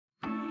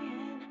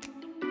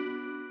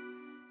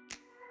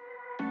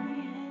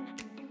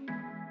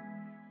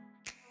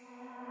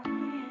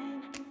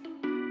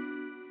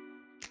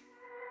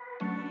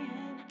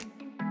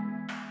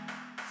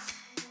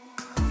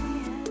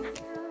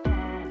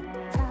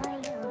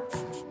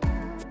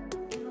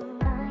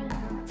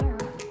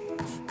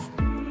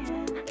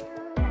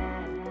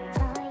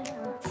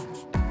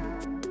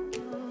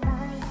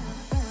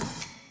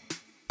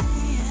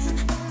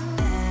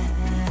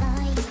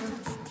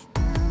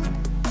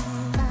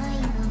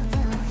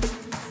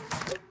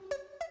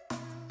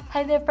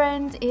Hey there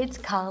friends, it's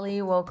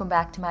Carly. Welcome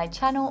back to my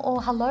channel,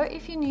 or hello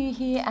if you're new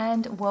here,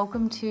 and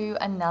welcome to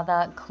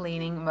another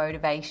cleaning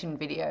motivation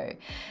video.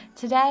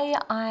 Today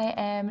I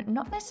am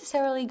not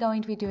necessarily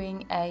going to be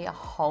doing a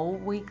whole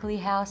weekly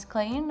house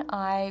clean.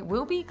 I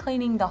will be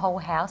cleaning the whole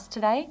house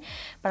today,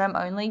 but I'm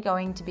only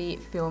going to be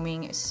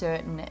filming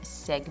certain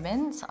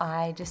segments.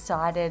 I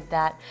decided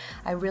that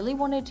I really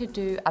wanted to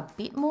do a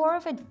bit more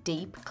of a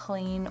deep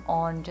clean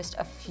on just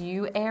a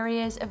few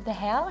areas of the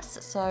house.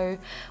 So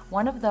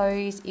one of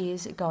those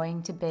is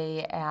going to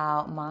be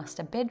our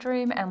master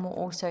bedroom, and we'll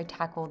also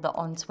tackle the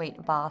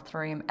ensuite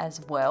bathroom as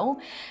well.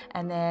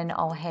 And then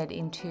I'll head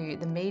into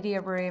the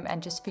media room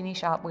and just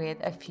finish up with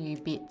a few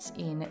bits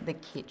in the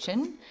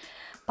kitchen.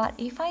 But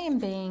if I am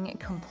being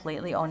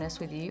completely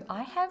honest with you,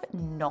 I have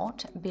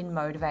not been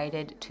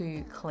motivated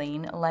to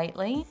clean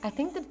lately. I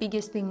think the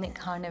biggest thing that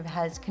kind of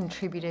has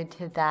contributed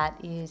to that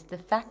is the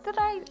fact that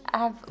I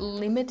have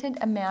limited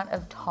amount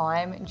of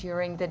time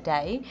during the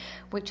day,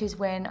 which is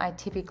when I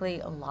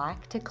typically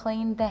like to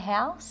clean the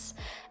house.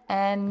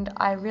 And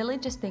I really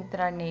just think that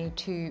I need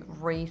to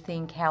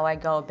rethink how I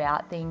go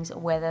about things,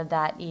 whether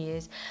that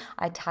is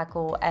I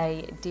tackle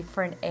a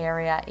different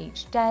area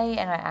each day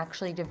and I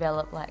actually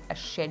develop like a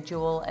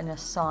schedule and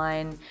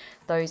assign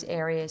those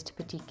areas to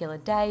particular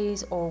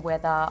days, or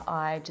whether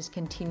I just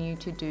continue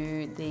to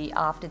do the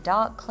after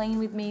dark clean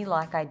with me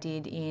like I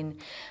did in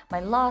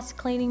my last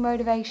cleaning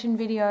motivation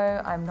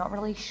video. I'm not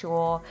really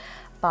sure,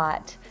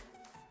 but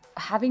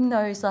having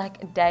those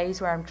like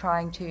days where I'm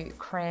trying to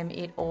cram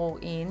it all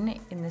in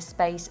the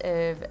space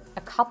of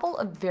a couple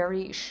of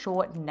very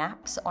short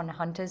naps on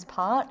Hunter's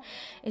part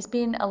has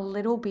been a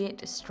little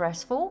bit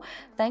stressful.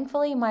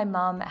 Thankfully, my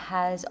mum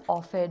has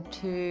offered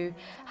to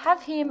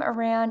have him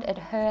around at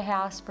her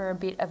house for a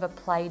bit of a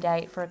play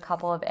date for a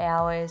couple of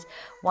hours,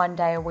 one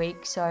day a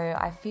week. So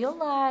I feel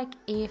like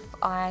if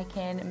I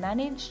can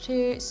manage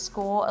to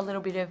score a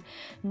little bit of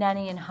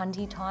nanny and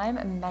hunty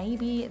time,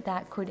 maybe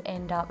that could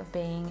end up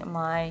being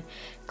my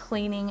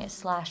cleaning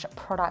 /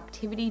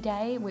 productivity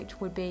day,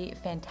 which would be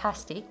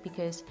fantastic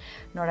because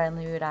not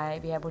only would I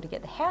be able to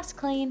get the house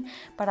clean,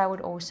 but I would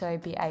also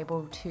be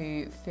able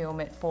to film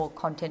it for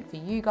content for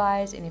you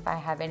guys. And if I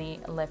have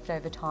any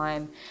leftover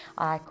time,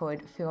 I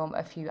could film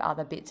a few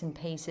other bits and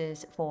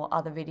pieces for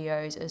other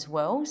videos as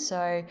well.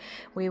 So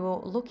we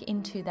will look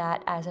into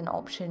that as an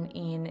option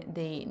in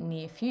the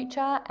near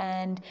future,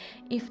 and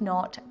if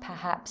not,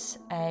 perhaps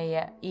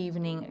a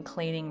evening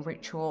cleaning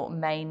ritual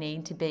may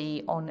need to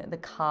be on the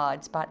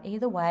cards. But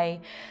either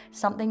way,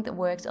 something that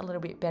works a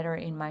little bit better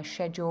in my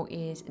schedule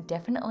is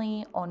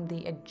definitely on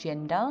the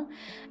agenda.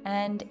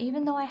 And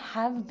even though I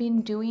have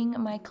been doing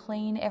my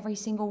clean every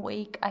single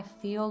week, I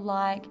feel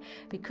like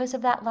because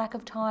of that lack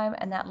of time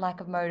and that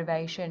lack of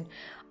motivation,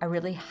 I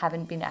really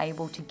haven't been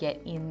able to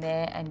get in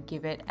there and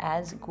give it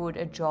as good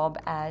a job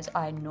as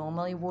I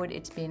normally would.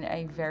 It's been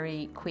a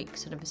very quick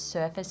sort of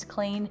surface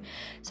clean.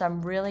 So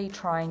I'm really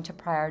trying to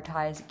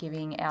prioritize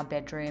giving our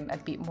bedroom a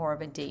bit more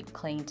of a deep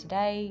clean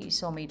today. You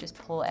saw me just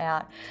pull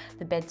out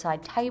the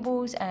bedside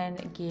tables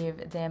and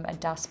give them a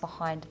dust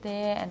behind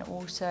there, and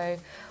also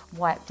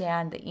wipe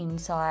down the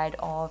inside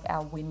of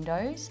our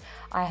windows.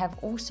 I have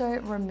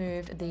also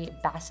removed the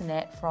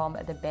bassinet from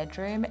the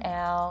bedroom.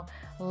 Our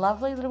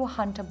lovely little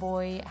Hunter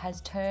boy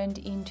has turned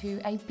into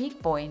a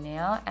big boy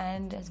now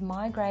and has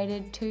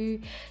migrated to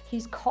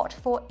his cot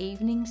for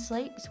evening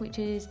sleeps, which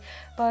is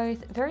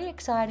both very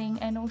exciting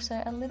and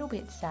also a little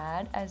bit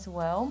sad as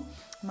well.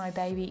 My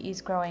baby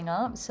is growing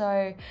up,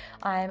 so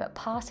I'm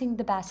passing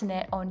the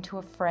bassinet on to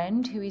a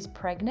friend who is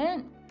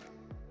pregnant.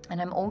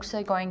 And I'm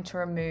also going to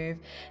remove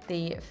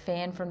the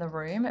fan from the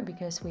room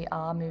because we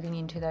are moving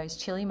into those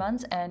chilly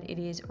months and it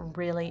is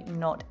really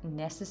not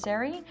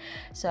necessary.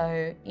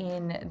 So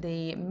in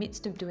the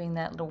midst of doing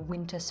that little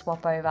winter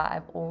swap over,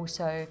 I've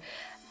also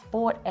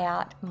bought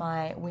out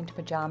my winter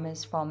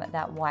pajamas from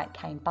that white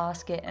cane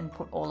basket and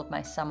put all of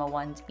my summer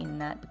ones in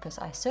that because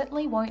I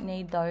certainly won't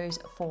need those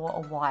for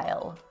a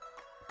while.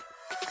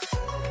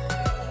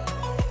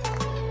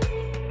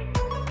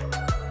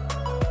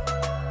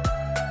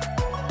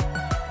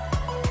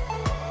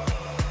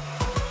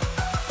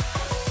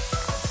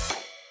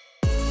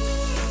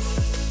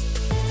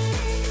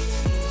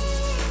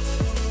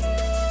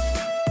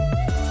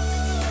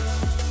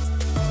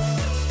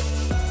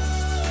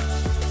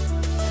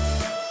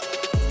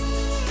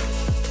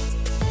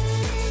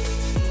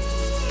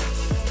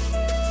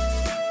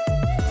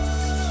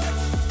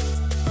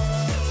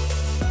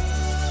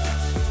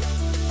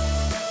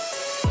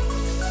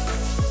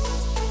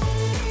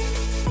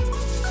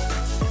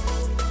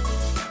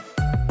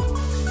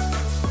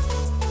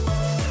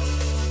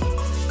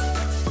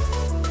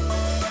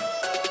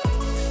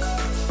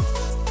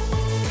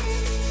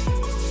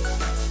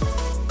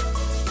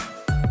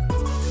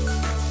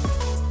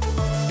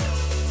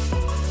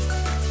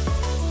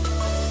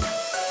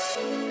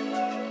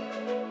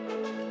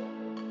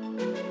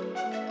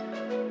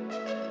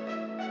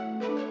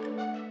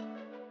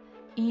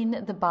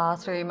 in the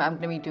bathroom, I'm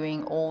going to be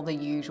doing all the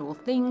usual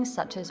things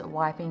such as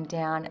wiping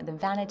down the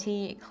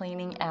vanity,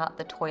 cleaning out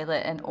the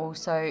toilet, and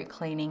also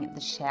cleaning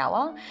the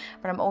shower.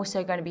 But I'm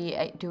also going to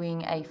be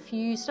doing a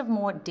few sort of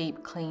more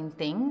deep clean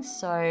things.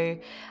 So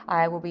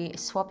I will be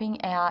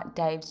swapping out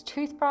Dave's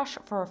toothbrush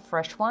for a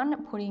fresh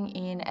one, putting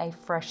in a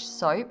fresh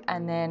soap,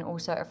 and then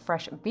also a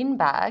fresh bin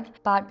bag.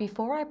 But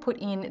before I put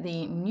in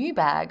the new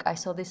bag, I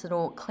saw this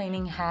little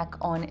cleaning hack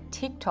on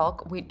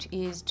TikTok, which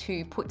is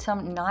to put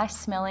some nice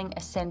smelling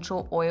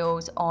essential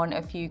oils on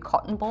a few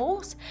cotton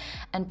balls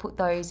and put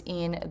those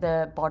in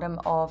the bottom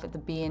of the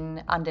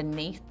bin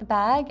underneath the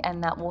bag,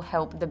 and that will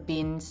help the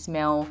bin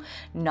smell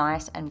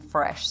nice and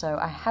fresh. So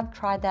I have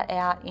tried that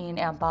out in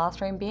our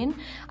bathroom bin.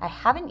 I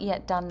haven't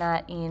yet done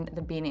that in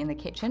the bin in the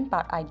kitchen,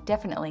 but I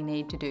definitely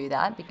need to do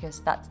that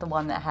because that's the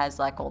one that has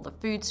like all the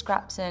food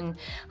scraps and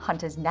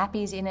Hunter's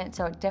nappies in it.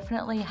 So it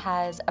definitely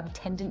has a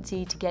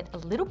tendency to get a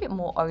little bit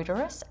more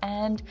odorous,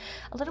 and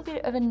a little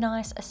bit of a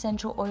nice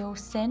essential oil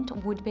scent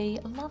would be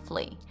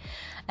lovely.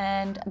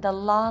 And the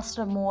last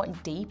more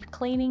deep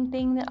cleaning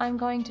thing that I'm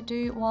going to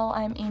do while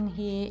I'm in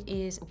here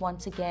is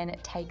once again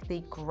take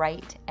the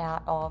grate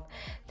out of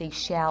the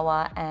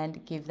shower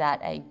and give that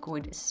a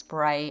good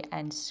spray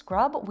and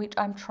scrub, which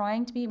I'm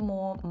trying to be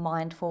more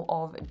mindful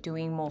of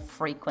doing more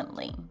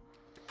frequently.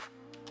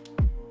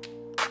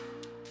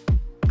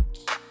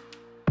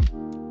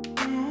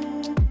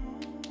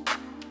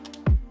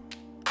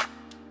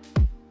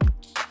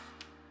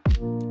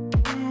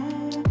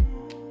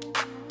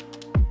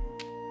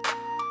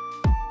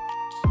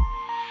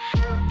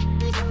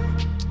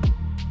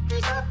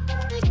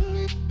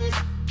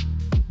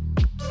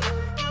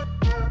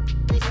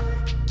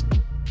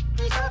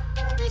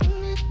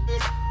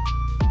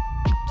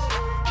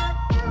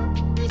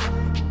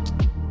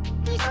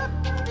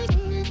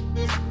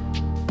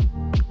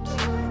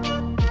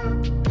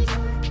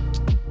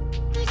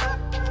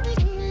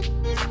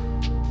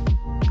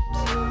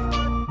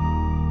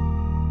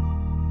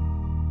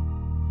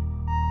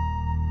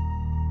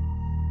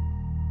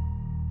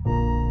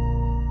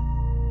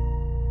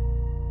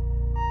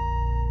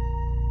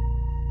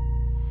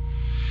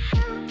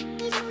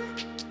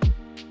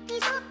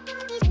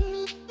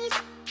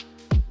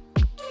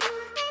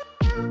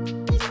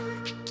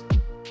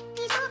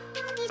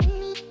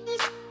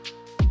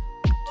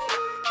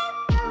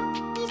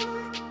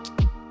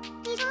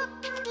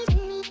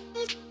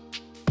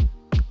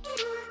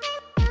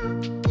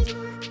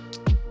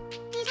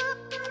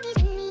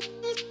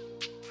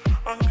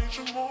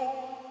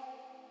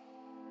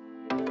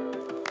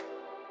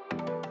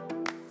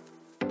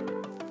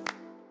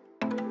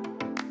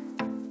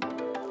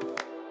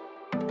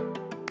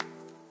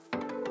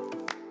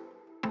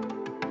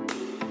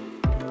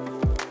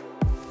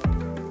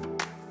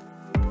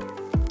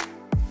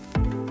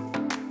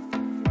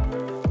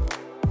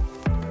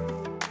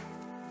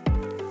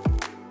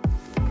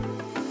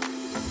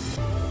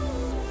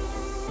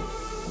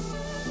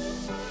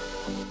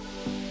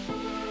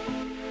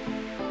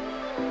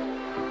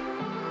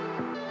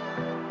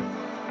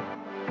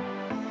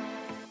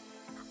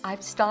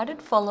 I've started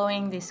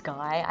following this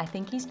guy. I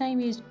think his name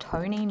is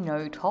Tony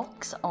No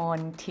Tox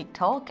on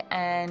TikTok,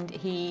 and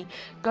he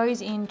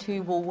goes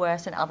into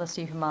Woolworths and other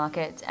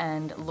supermarkets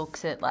and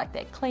looks at like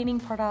their cleaning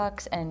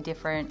products and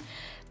different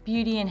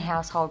beauty and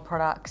household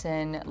products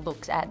and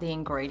looks at the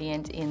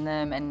ingredients in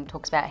them and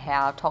talks about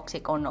how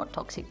toxic or not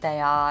toxic they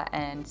are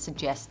and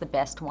suggests the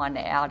best one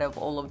out of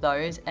all of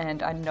those.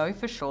 And I know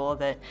for sure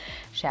that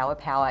shower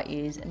power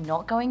is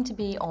not going to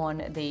be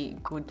on the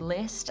good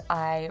list.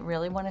 I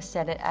really want to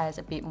set it as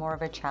a bit more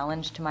of a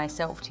challenge to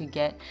myself to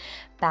get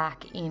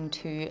back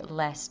into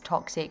less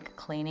toxic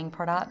cleaning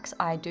products.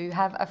 I do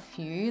have a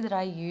few that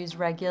I use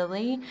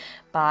regularly,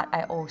 but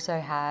I also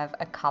have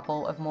a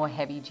couple of more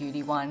heavy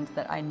duty ones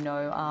that I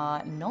know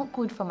are not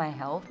good for my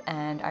health,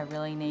 and I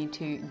really need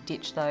to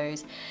ditch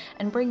those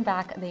and bring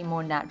back the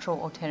more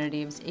natural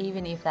alternatives,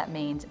 even if that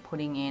means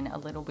putting in a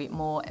little bit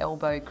more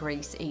elbow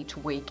grease each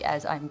week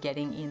as I'm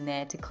getting in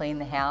there to clean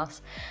the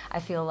house. I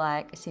feel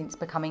like since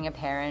becoming a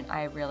parent,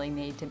 I really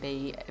need to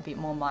be a bit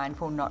more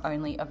mindful not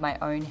only of my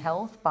own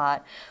health,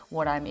 but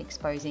what I'm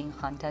exposing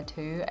Hunter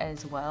to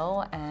as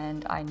well.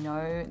 And I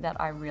know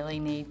that I really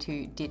need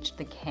to ditch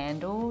the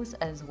candles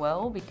as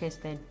well, because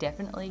they're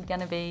definitely going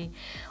to be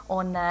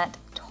on that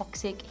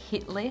toxic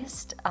hit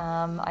list.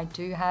 I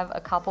do have a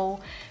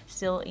couple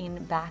still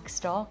in back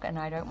stock, and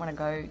I don't want to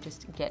go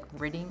just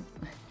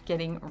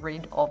getting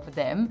rid of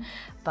them,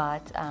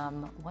 but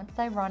once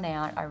they run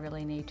out, I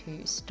really need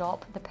to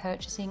stop the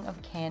purchasing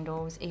of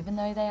candles. Even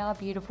though they are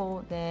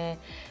beautiful, they're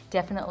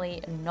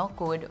definitely not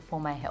good for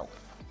my health.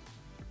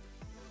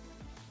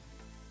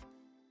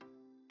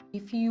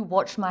 If you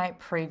watched my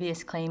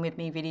previous clean with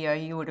me video,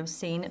 you would have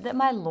seen that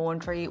my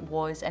laundry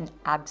was an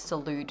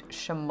absolute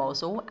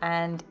schmozzle,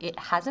 and it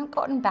hasn't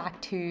gotten back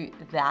to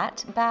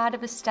that bad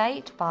of a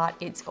state, but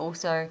it's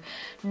also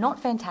not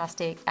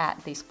fantastic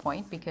at this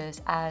point because,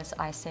 as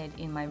I said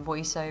in my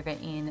voiceover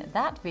in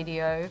that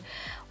video,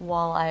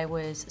 while I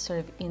was sort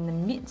of in the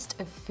midst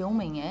of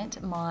filming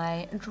it,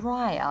 my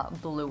dryer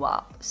blew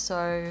up.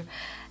 So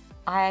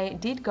I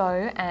did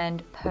go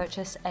and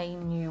purchase a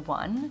new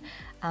one.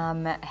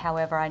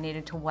 However, I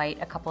needed to wait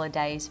a couple of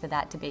days for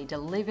that to be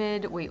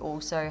delivered. We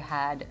also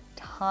had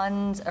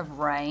tons of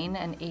rain,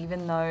 and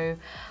even though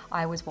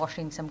I was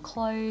washing some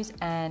clothes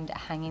and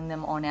hanging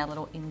them on our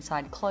little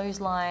inside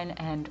clothesline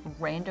and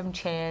random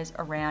chairs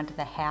around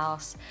the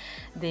house,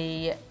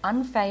 the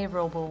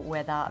unfavorable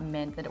weather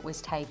meant that it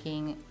was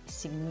taking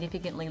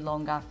significantly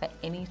longer for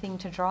anything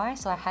to dry.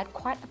 So I had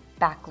quite a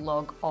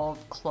backlog of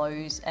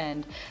clothes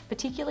and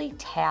particularly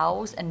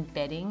towels and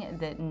bedding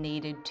that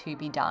needed to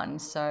be done.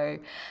 So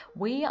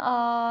we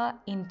are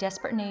in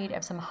desperate need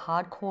of some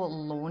hardcore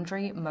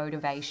laundry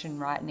motivation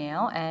right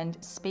now. And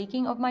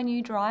speaking of my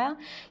new dryer,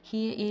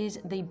 here is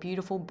the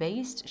beautiful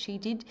beast. She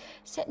did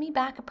set me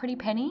back a pretty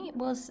penny. It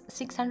was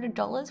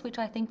 $600, which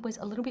I think was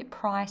a little bit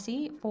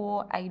pricey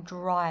for a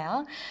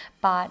dryer,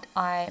 but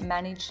I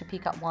managed to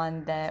pick up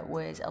one that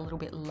was a little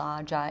bit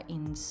larger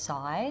in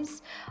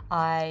size.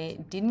 I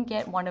didn't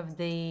get one of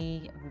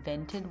the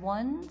vented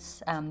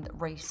ones that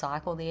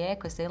recycle the air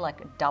because they're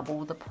like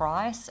double the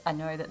price. I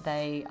know that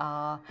they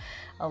are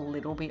a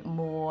little bit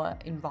more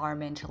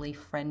environmentally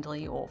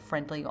friendly or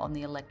friendly on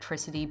the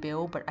electricity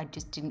bill, but I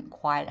just didn't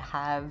quite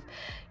have,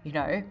 you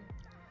know,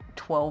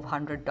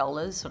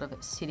 $1,200 sort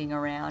of sitting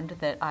around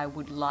that I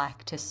would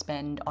like to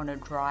spend on a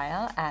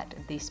dryer at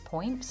this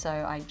point. So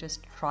I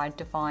just tried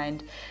to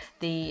find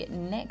the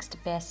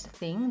next best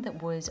thing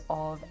that was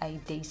of a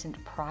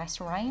decent price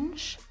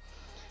range.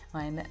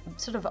 I'm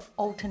sort of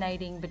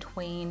alternating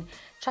between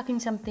chucking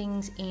some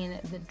things in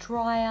the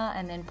dryer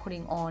and then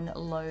putting on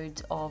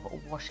loads of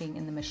washing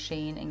in the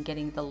machine and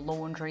getting the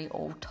laundry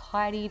all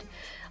tidied.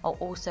 I'll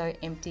also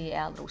empty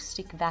our little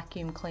stick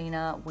vacuum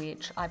cleaner,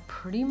 which I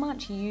pretty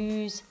much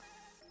use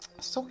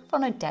sort of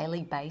on a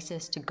daily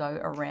basis to go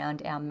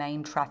around our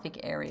main traffic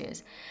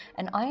areas,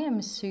 and I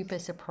am super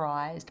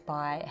surprised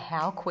by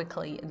how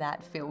quickly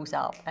that fills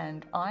up.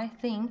 And I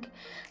think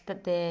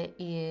that there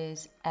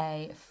is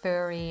a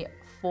furry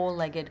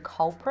four-legged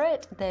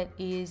culprit that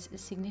is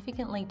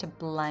significantly to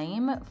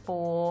blame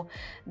for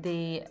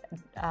the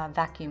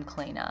vacuum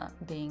cleaner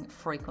being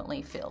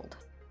frequently filled.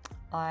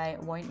 I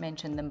won't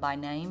mention them by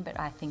name, but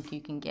I think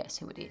you can guess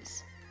who it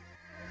is.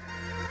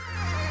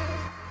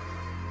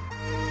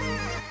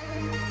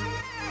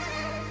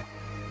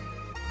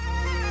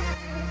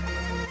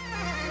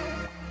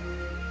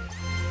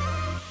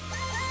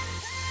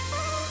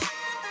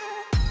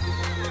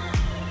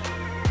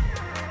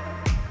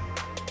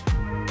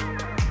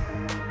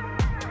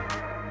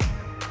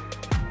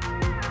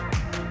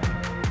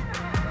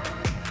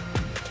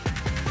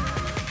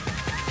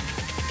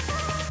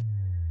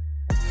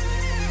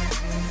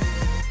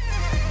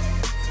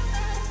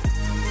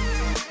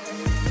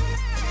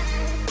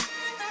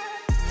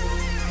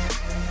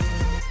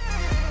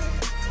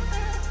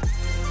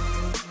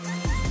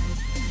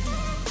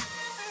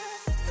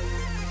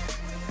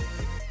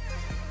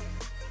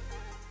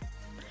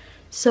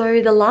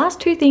 So the last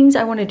two things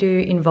I want to do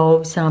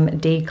involve some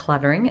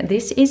decluttering.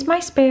 This is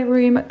my spare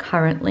room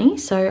currently.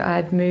 So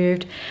I've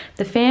moved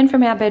the fan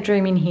from our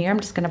bedroom in here. I'm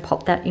just going to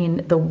pop that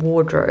in the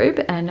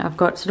wardrobe, and I've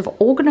got sort of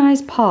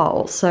organized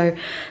piles. So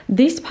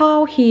this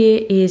pile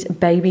here is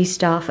baby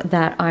stuff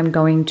that I'm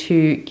going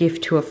to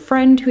gift to a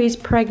friend who is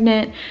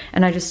pregnant,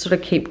 and I just sort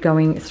of keep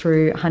going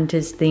through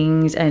Hunter's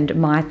things and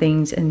my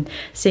things and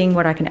seeing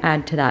what I can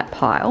add to that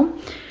pile.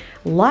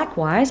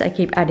 Likewise, I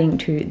keep adding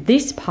to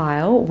this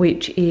pile,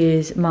 which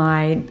is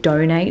my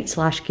donate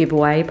 /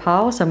 giveaway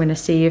pile. So I'm going to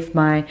see if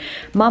my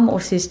mum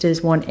or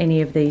sisters want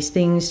any of these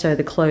things, so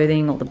the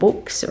clothing or the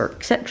books or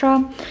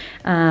etc.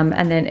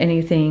 And then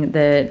anything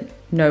that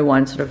no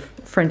one sort of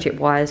friendship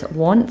wise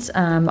wants,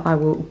 I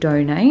will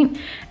donate.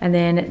 And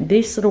then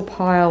this little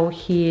pile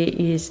here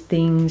is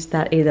things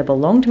that either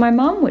belong to my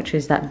mum, which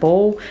is that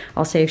ball.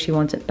 I'll see if she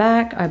wants it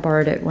back. I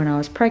borrowed it when I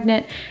was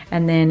pregnant.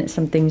 And then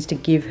some things to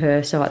give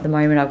her. So at the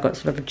moment I've got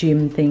sort of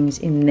gym things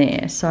in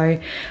there. So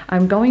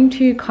I'm going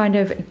to kind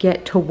of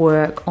get to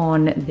work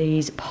on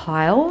these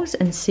piles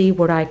and see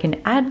what I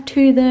can add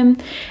to them,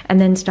 and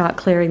then start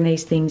clearing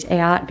these things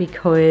out,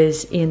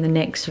 because in the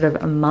next sort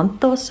of a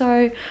month or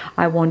so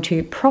I want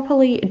to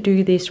properly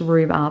do this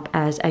room up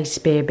as a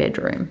spare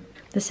bedroom.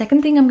 The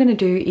second thing I'm going to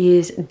do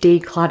is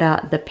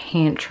declutter the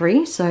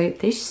pantry. So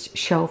this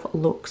shelf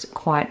looks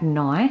quite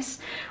nice.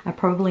 I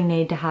probably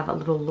need to have a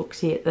little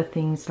look-see at the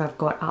things that I've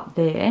got up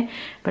there,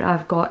 but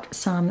I've got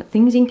some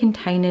things in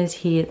containers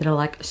here that are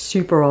like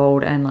super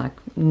old and like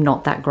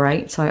not that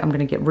great. So I'm going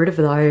to get rid of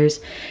those,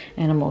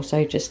 and I'm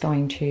also just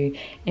going to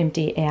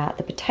empty out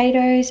the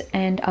potatoes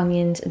and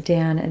onions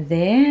down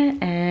there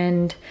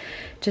and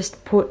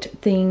just put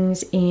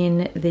things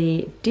in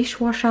the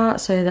dishwasher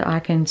so that I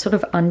can sort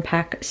of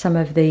unpack some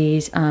of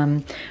these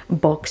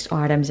boxed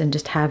items and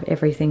just have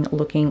everything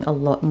looking a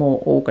lot more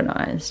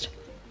organized.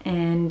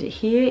 And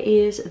here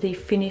is the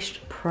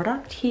finished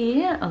product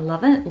here. I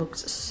love it. It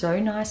looks so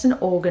nice and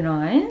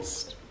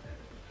organized.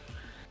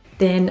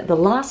 Then the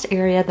last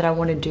area that I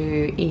want to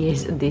do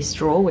is this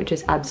drawer, which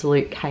is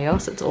absolute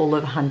chaos. It's all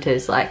of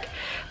Hunter's like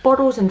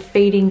bottles and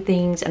feeding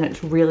things, and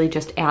it's really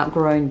just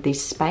outgrown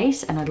this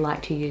space, and I'd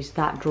like to use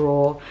that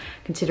drawer,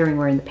 considering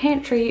we're in the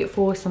pantry,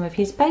 for some of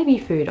his baby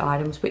food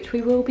items, which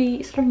we will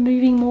be sort of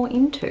moving more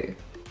into.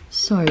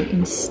 So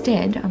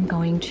instead, I'm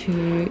going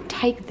to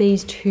take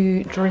these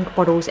 2 drink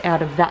bottles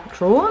out of that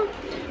drawer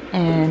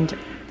and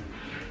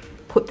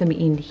put them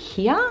in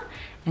here.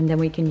 And then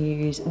we can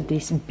use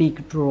this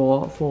big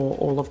drawer for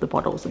all of the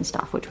bottles and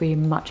stuff, which will be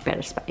much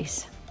better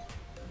space.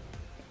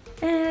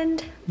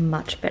 And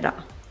much better.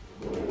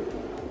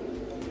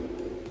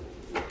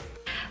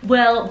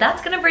 Well,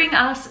 that's gonna bring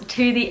us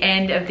to the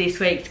end of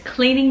this week's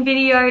cleaning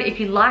video. If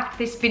you liked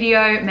this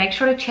video, make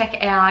sure to check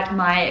out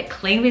my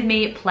Clean With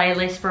Me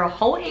playlist for a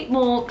whole heap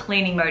more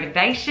cleaning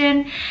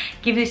motivation.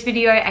 Give this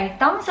video a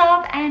thumbs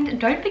up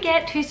and don't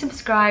forget to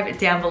subscribe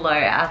down below.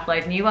 I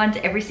upload new ones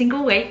every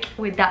single week.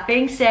 With that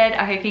being said,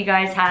 I hope you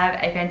guys have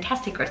a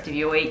fantastic rest of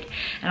your week,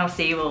 and I'll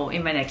see you all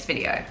in my next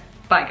video.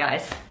 Bye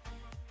guys.